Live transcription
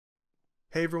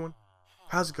Hey everyone,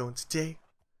 how's it going? Today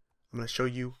I'm going to show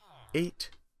you 8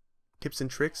 tips and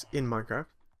tricks in Minecraft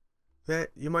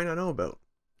that you might not know about.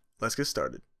 Let's get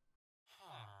started.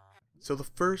 So the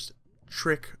first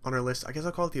trick on our list, I guess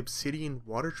I'll call it the obsidian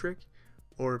water trick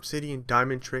or obsidian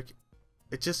diamond trick.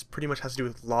 It just pretty much has to do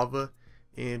with lava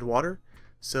and water.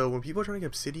 So when people are trying to get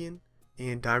obsidian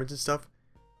and diamonds and stuff,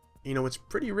 you know, it's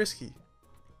pretty risky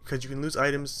because you can lose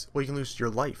items. Well, you can lose your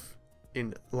life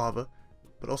in lava,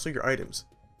 but also your items.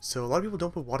 So a lot of people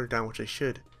don't put water down, which they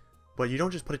should, but you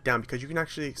don't just put it down because you can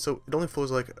actually, so it only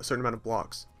flows like a certain amount of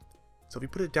blocks. So if you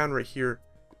put it down right here,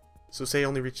 so say it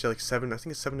only reaches like 7, I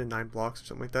think it's 7 to 9 blocks or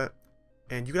something like that,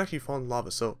 and you can actually fall in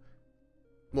lava. So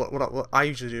what I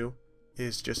usually do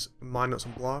is just mine out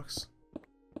some blocks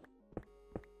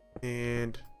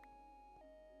and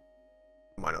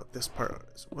mine out this part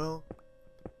as well,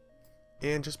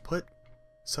 and just put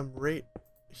some right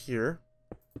here.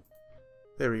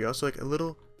 There we go. So like a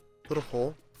little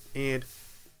hole, and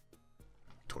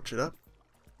torch it up.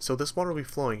 So this water will be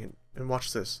flowing in, and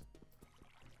watch this.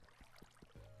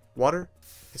 Water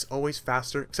is always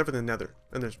faster, except for the nether.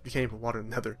 And you can't even put water in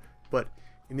the nether. But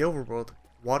in the overworld,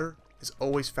 water is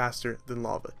always faster than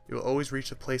lava. It will always reach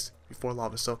the place before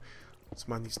lava. So let's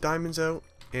mine these diamonds out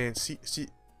and see.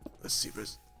 Let's see if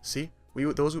there's, see,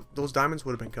 those diamonds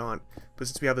would have been gone. But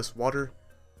since we have this water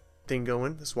thing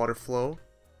going, this water flow,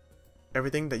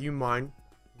 everything that you mine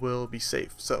will be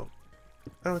safe. So I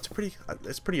don't know,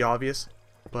 it's pretty obvious,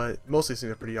 but mostly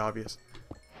things are pretty obvious.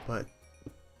 But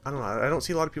I don't know, I don't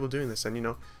see a lot of people doing this, and you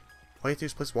know, all you have to do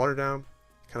is place water down,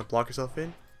 kind of block yourself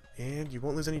in, and you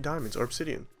won't lose any diamonds or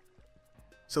obsidian.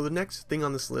 So the next thing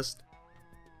on this list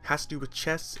has to do with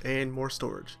chests and more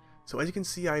storage. So as you can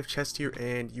see, I have chests here,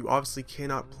 and you obviously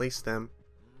cannot place them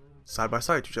side by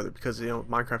side to each other because, you know,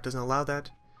 Minecraft doesn't allow that.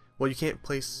 Well, you can't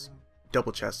place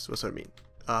double chests, what's what I mean,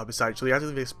 beside. So you have to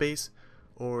leave a space,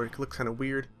 or it looks kind of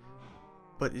weird.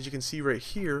 But as you can see right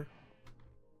here,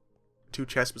 2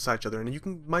 chests beside each other, and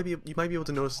you might be able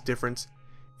to notice the difference.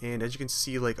 And as you can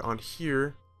see, like on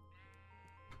here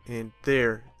and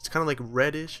there, it's kind of like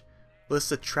reddish. Well, this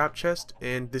is a trap chest,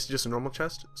 and this is just a normal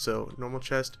chest. So normal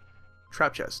chest,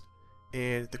 trap chest.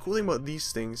 And the cool thing about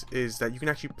these things is that you can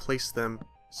actually place them.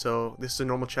 So this is a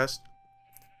normal chest,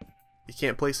 you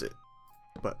can't place it.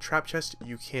 But trap chest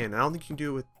you can. I don't think you can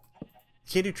do it with, you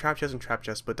can't do trap chest and trap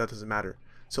chest, but that doesn't matter.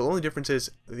 So the only difference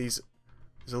is these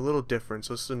is a little different.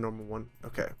 So this is a normal one.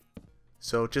 Okay.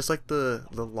 So just like the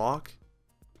lock,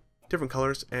 different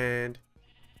colors, and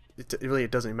it really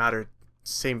doesn't matter.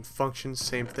 Same function,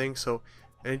 same thing. So,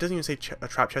 and it doesn't even say a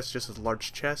trap chest, just a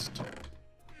large chest.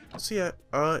 So yeah,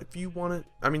 if you want it,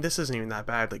 I mean, this isn't even that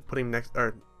bad. Like putting next,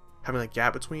 or having like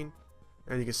gap between,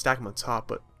 and you can stack them on top,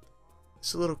 but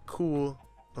it's a little cool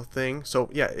thing. So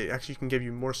yeah, it actually can give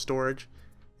you more storage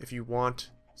if you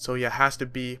want. So yeah, it has to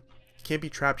be, it can't be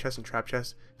trap chest and trap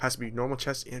chest. It has to be normal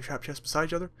chest and trap chest beside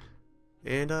each other.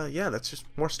 And yeah, that's just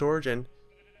more storage, and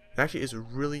it actually is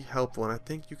really helpful. And I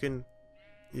think you can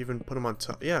even put them on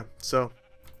top. Yeah, so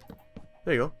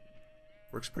there you go.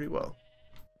 Works pretty well.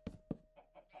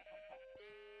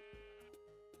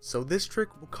 So this trick,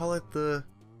 we'll call it the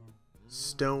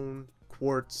stone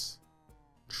quartz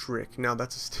trick. Now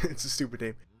that's it's a stupid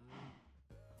name.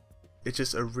 It's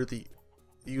just a really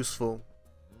useful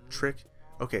trick.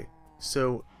 Okay,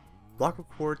 so block of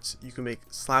quartz, you can make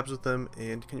slabs with them,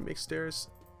 and can you make stairs?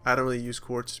 I don't really use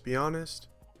quartz, to be honest.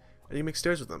 And you make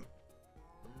stairs with them.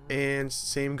 And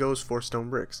same goes for stone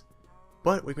bricks.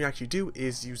 But what you can actually do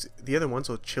is use the other one,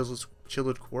 so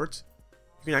chiseled quartz.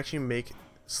 You can actually make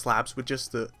slabs with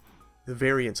just the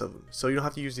variants of them. So you don't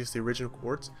have to use just the original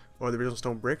quartz or the original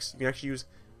stone bricks. You can actually use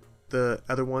the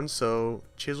other ones, so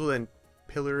chiseled and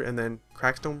pillar, and then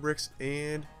cracked stone bricks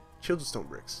and chiseled stone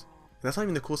bricks. And that's not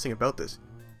even the coolest thing about this.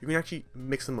 You can actually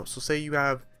mix them up. So say you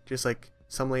have just like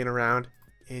some laying around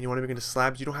and you want to make into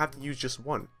slabs, you don't have to use just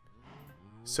one.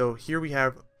 So here we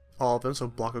have all of them. So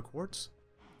block of quartz,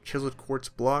 chiseled quartz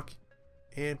block,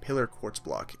 and pillar quartz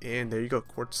block, and there you go,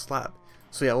 quartz slab.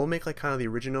 So yeah, we'll make like kind of the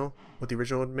original, what the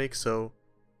original would make. So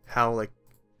how like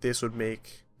this would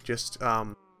make just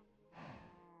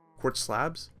quartz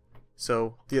slabs.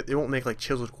 So it won't make like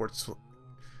chiseled quartz.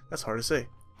 That's hard to say.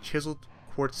 Chiseled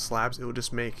quartz slabs. It will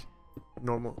just make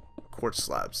normal quartz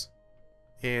slabs.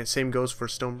 And same goes for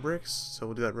stone bricks. So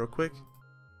we'll do that real quick.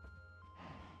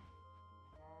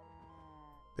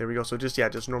 There we go. So just, yeah,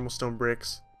 just normal stone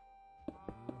bricks.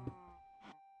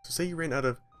 So say you ran out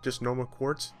of just normal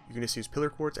quartz, you can just use pillar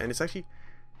quartz, and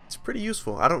it's pretty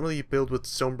useful. I don't really build with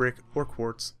stone brick or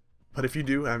quartz, but if you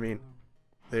do, I mean,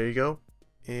 there you go.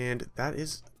 And that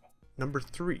is number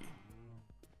 3.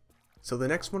 So the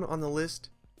next one on the list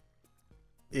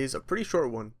is a pretty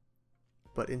short one,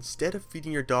 but instead of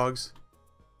feeding your dogs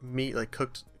meat, like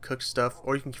cooked stuff,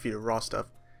 or you can feed it raw stuff,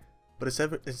 but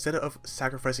instead of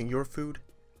sacrificing your food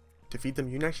to feed them,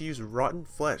 you can actually use rotten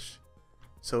flesh.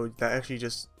 So that actually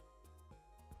just,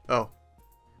 oh,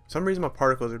 for some reason my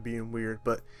particles are being weird,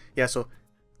 but yeah, so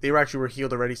they were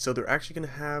healed already, so they're actually gonna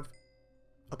have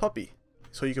a puppy.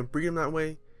 So you can breed them that way.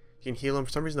 You can heal them.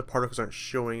 For some reason the particles aren't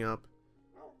showing up.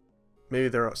 Maybe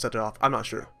they're set it off. I'm not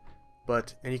sure.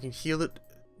 But and you can heal it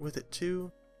with it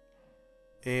too.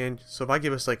 And so if I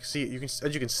give us like, see, you can,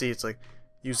 as you can see, it's like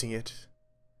using it.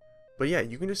 But yeah,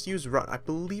 you can just use rot. I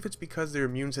believe it's because their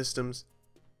immune systems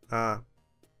are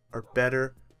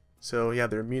better. So yeah,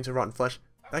 they're immune to rotten flesh.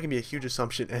 That can be a huge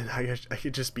assumption, and I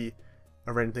could just be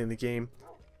a random thing in the game.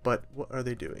 But what are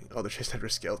they doing? Oh, they're chasing after a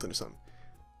skeleton or something.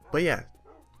 But yeah,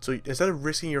 so instead of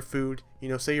risking your food, you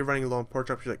know, say you're running low on pork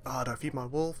chops, you're like, oh, do I feed my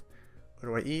wolf? What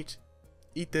do I eat?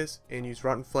 Eat this and use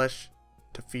rotten flesh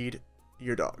to feed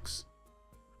your dogs.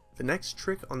 The next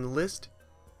trick on the list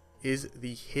is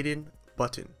the hidden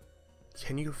button.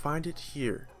 Can you find it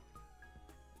here?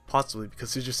 Possibly,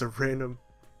 because there's just a random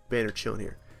banner chilling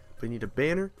here. But you need a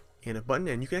banner and a button,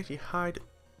 and you can actually hide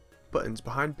buttons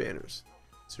behind banners.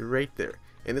 So right there.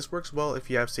 And this works well if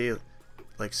you have, say,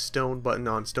 like stone button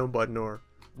on stone button, or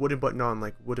wooden button on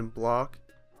like wooden block,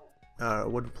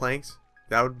 wooden planks.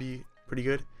 That would be pretty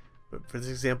good. But for this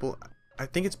example, I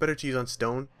think it's better to use on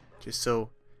stone, just so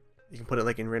you can put it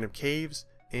like in random caves.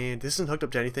 And this isn't hooked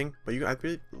up to anything, but I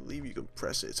really believe you can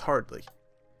press it. It's hard, like,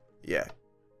 yeah.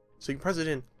 So you can press it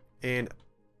in, and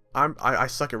I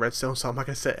suck at redstone, so I'm not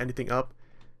gonna set anything up.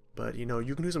 But you know,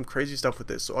 you can do some crazy stuff with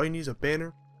this. So all you need is a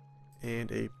banner and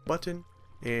a button,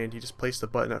 and you just place the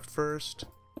button at first,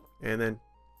 and then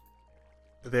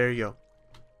there you go.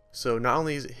 So not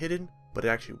only is it hidden, but it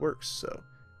actually works. So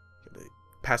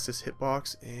pass this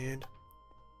hitbox, and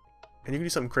you can do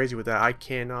something crazy with that. I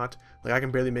cannot, like, I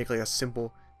can barely make like a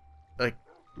simple like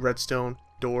redstone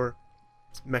door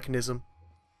mechanism.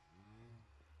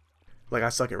 Like, I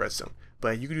suck at redstone,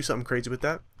 but you can do something crazy with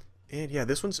that. And yeah,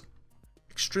 this one's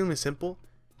extremely simple,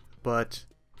 but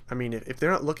I mean, if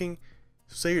they're not looking,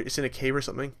 say it's in a cave or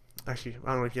something. Actually,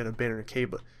 I don't know if you had a banner in a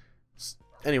cave, but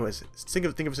anyways, think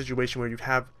of a situation where you'd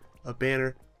have a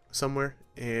banner somewhere,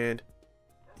 and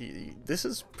this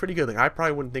is pretty good. Like, I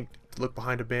probably wouldn't think to look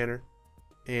behind a banner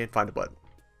and find a button.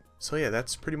 So yeah,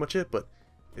 that's pretty much it, but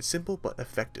it's simple but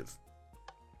effective.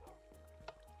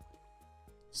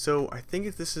 So I think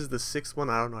if this is the 6th one,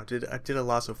 I don't know, I did a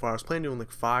lot so far. I was planning on doing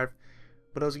like 5,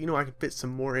 but I was like, you know, I can fit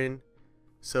some more in.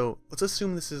 So let's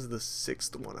assume this is the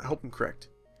 6th one. I hope I'm correct.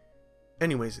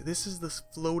 Anyways, this is this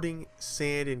floating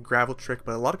sand and gravel trick,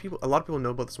 but a lot of people know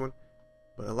about this one,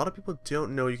 but a lot of people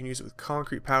don't know you can use it with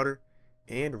concrete powder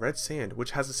and red sand,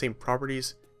 which has the same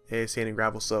properties as sand and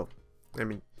gravel. So I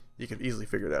mean, you can easily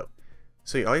figure it out.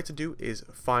 So yeah, all you have to do is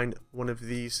find one of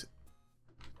these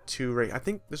two, right? I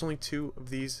think there's only 2 of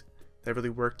these that really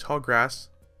work. Tall grass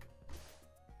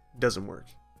doesn't work,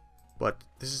 but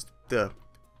this is the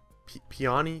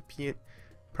peony,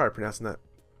 probably pronouncing that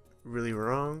really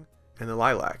wrong, and the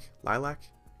lilac. All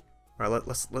right,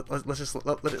 let's just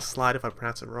let it slide if I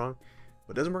pronounce it wrong.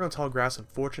 But it doesn't work on tall grass,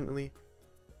 unfortunately.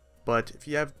 But if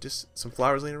you have just some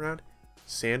flowers laying around,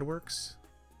 sand works,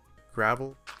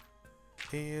 gravel,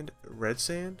 and red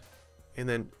sand, and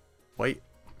then white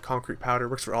concrete powder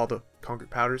works for all the concrete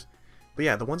powders. But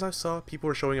yeah, the ones I saw, people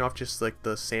were showing off just like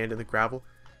the sand and the gravel.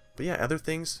 But yeah, other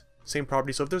things, same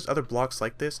property. So if there's other blocks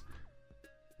like this,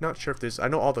 not sure if there's, I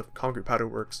know all the concrete powder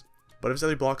works, but if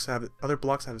other blocks have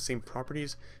the same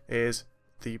properties as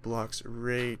the blocks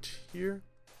right here,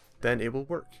 then it will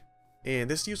work. And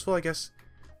this is useful, I guess.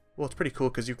 Well, it's pretty cool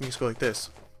because you can just go like this,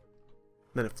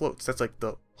 and then it floats. That's like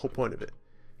the whole point of it.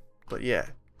 But yeah,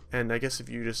 and I guess if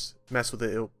you just mess with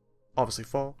it, it'll obviously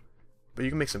fall. But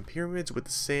you can make some pyramids with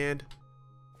the sand.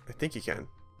 I think you can.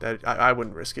 That I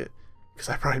wouldn't risk it because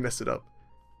I probably messed it up.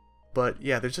 But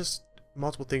yeah, there's just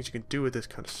multiple things you can do with this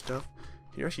kind of stuff.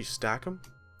 Can you actually stack them?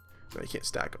 No, you can't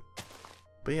stack them.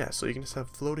 But yeah, so you can just have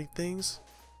floating things,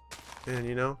 and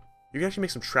you know, you can actually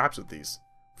make some traps with these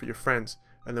for your friends,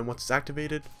 and then once it's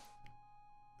activated,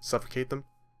 suffocate them.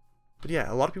 But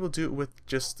yeah, a lot of people do it with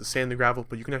just the sand and gravel,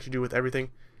 but you can actually do it with everything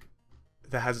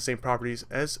that has the same properties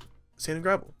as sand and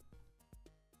gravel.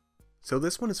 So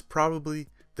this one is probably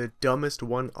the dumbest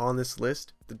one on this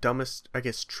list. The dumbest, I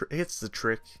guess, it's the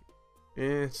trick.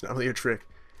 It's not really a trick.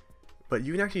 But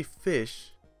you can actually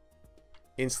fish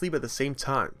and sleep at the same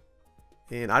time.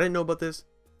 And I didn't know about this.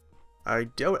 I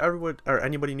doubt everyone or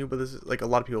anybody knew about this. Like, a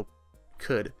lot of people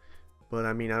could. But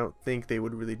I mean, I don't think they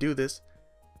would really do this.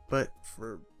 but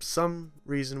for some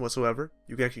reason whatsoever,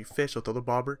 you can actually fish, so throw the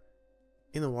bobber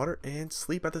in the water and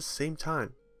sleep at the same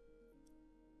time.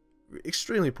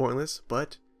 Extremely pointless,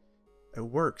 but it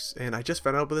works. And I just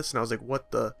found out about this and I was like,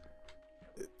 what the?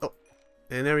 Oh,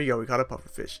 and there we go, we caught a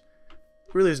pufferfish.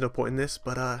 Really, there's no point in this,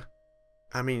 but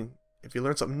I mean, if you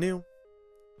learn something new,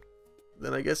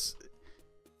 then I guess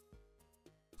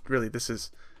really this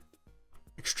is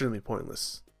extremely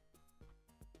pointless.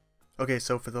 Okay,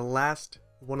 so for the last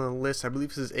one on the list, I believe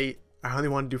this is 8. I only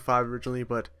wanted to do 5 originally,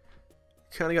 but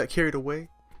kind of got carried away.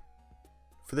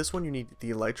 For this one, you need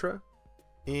the elytra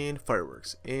and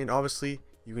fireworks, and obviously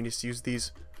you can just use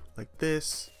these like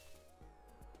this,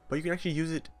 but you can actually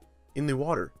use it in the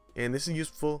water, and this is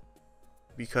useful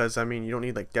because I mean you don't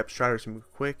need like depth striders to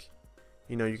move quick.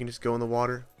 You know, you can just go in the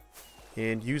water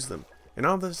and use them, and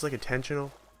all of this is like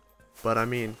intentional, but I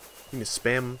mean you can just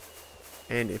spam them.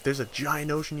 And if there's a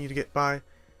giant ocean you need to get by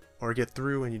or get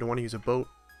through and you don't want to use a boat,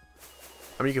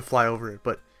 I mean you can fly over it,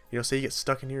 but you know, say you get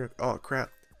stuck in here, oh crap,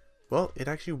 well it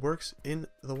actually works in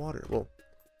the water. Well,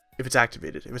 if it's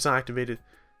activated. If it's not activated,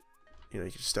 you know,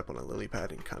 you can just step on a lily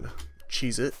pad and kind of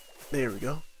cheese it. There we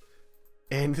go.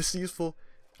 And this is useful,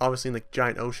 obviously, in like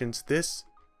giant oceans. This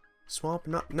swamp,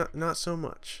 not so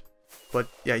much. But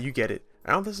yeah, you get it.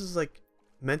 I don't know if this is like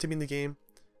meant to be in the game,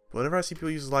 but whenever I see people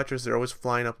use elytras, they're always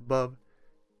flying up above.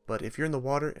 But if you're in the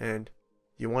water and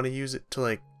you want to use it to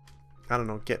like, I don't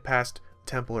know, get past a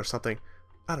temple or something,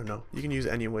 I don't know. You can use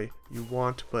it any way you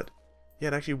want, but yeah,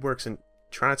 it actually works. And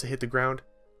try not to hit the ground,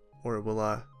 or it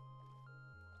will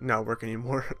not work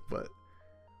anymore. But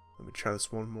let me try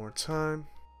this one more time.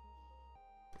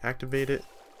 Activate it.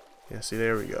 Yeah, see,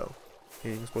 there we go.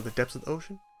 And you can explore the depths of the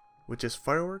ocean, which is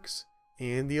fireworks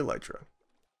and the elytra.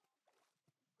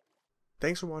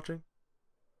 Thanks for watching.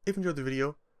 If you enjoyed the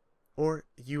video, or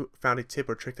you found a tip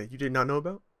or trick that you did not know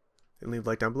about, then leave a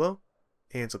like down below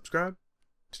and subscribe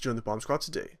to join the bomb squad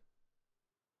today.